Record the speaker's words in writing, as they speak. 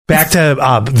Back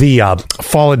to the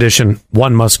fall edition.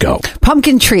 One must go.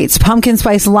 Pumpkin treats, pumpkin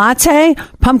spice latte,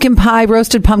 pumpkin pie,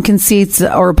 roasted pumpkin seeds,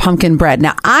 or pumpkin bread.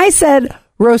 Now, I said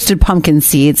roasted pumpkin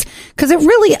seeds because it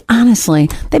really, honestly,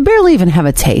 they barely even have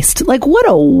a taste. Like, what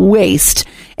a waste.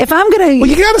 If I'm going to... Well,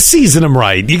 you got to season them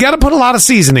right. You got to put a lot of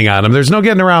seasoning on them. There's no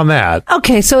getting around that.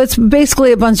 Okay, so it's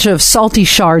basically a bunch of salty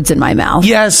shards in my mouth.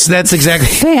 Yes, that's exactly...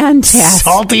 Fantastic.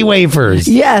 Salty wafers.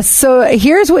 Yes, so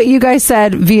here's what you guys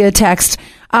said via text.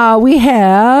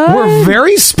 We're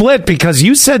very split because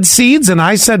you said seeds and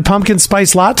I said pumpkin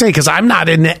spice latte because I'm not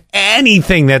into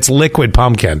anything that's liquid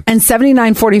pumpkin. And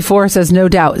 7944 says no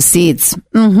doubt seeds.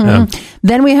 Yeah.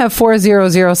 Then we have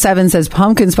 4007 says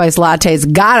pumpkin spice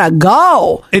lattes gotta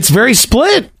go. It's very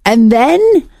split. And then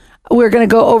we're going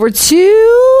to go over to...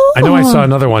 I know I saw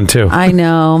another one too. I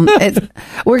know.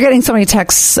 We're getting so many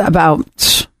texts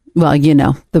about, well, you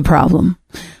know, the problem.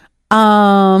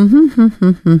 I'm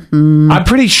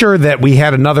pretty sure that we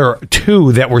had another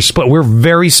two that were split. We're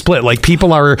very split. Like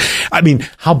people are, I mean,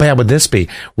 how bad would this be?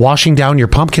 Washing down your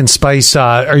pumpkin spice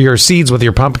or your seeds with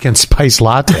your pumpkin spice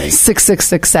latte.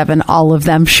 6667, all of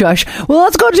them. Shush. Well,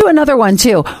 let's go to another one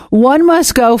too. One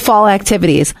must go fall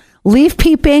activities. Leaf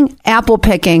peeping, apple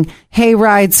picking, hay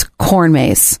rides, corn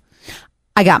maze.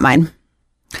 I got mine.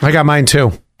 I got mine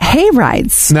too. Hay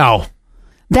rides. No.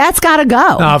 That's got to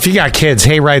go. No, if you got kids,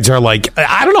 hay rides are like,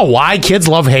 I don't know why kids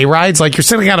love hay rides. Like you're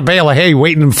sitting on a bale of hay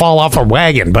waiting to fall off a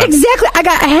wagon. But exactly. I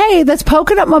got hay that's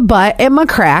poking up my butt and my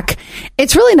crack.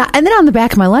 It's really not. And then on the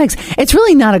back of my legs, it's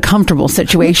really not a comfortable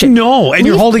situation. No. And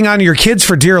you're holding on to your kids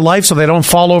for dear life so they don't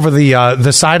fall over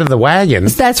the side of the wagon.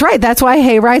 That's right. That's why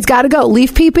hay rides got to go.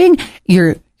 Leaf peeping,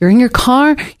 you're in your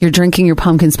car, you're drinking your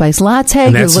pumpkin spice latte.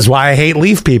 And this is why I hate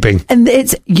leaf peeping. And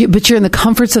but you're in the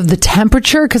comforts of the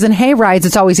temperature, because in hay rides,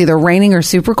 it's always either raining or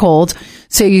super cold.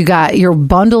 So you're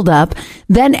bundled up.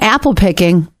 Then apple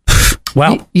picking.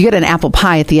 Well, you get an apple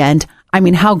pie at the end. I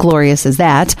mean, how glorious is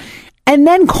that? And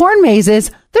then corn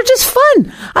mazes, they're just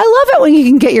fun. I love it when you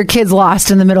can get your kids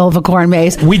lost in the middle of a corn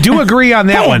maze. We do agree on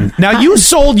that one. Now, you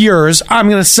sold yours. I'm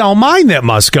going to sell mine that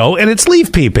must go, and it's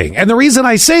leaf peeping. And the reason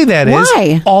I say that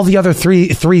is all the other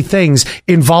three things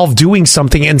involve doing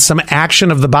something and some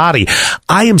action of the body.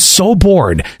 I am so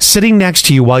bored sitting next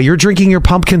to you while you're drinking your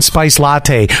pumpkin spice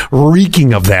latte,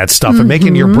 reeking of that stuff and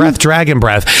making your breath dragon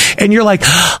breath. And you're like,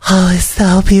 oh, it's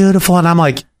so beautiful. And I'm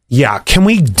like, yeah, can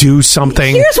we do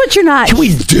something? Here's what you're not. Can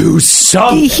we do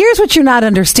something? Here's what you're not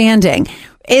understanding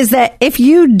is that if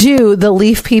you do the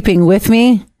leaf peeping with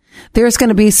me, there's going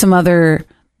to be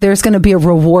there's going to be a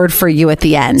reward for you at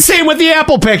the end. Same with the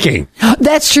apple picking.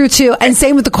 That's true too. And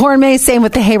same with the corn maze, same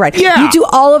with the hayride. Yeah. You do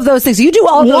all of those things. You do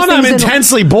all of those things. One, I'm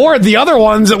intensely bored. The other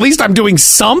ones, at least I'm doing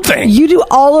something. You do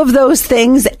all of those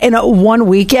things in one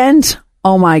weekend.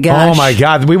 Oh, my gosh. Oh, my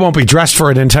God. We won't be dressed for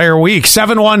an entire week.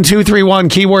 71231,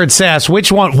 keyword sass.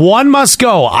 Which one? One must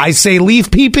go. I say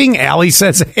leaf peeping. Allie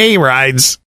says hay rides.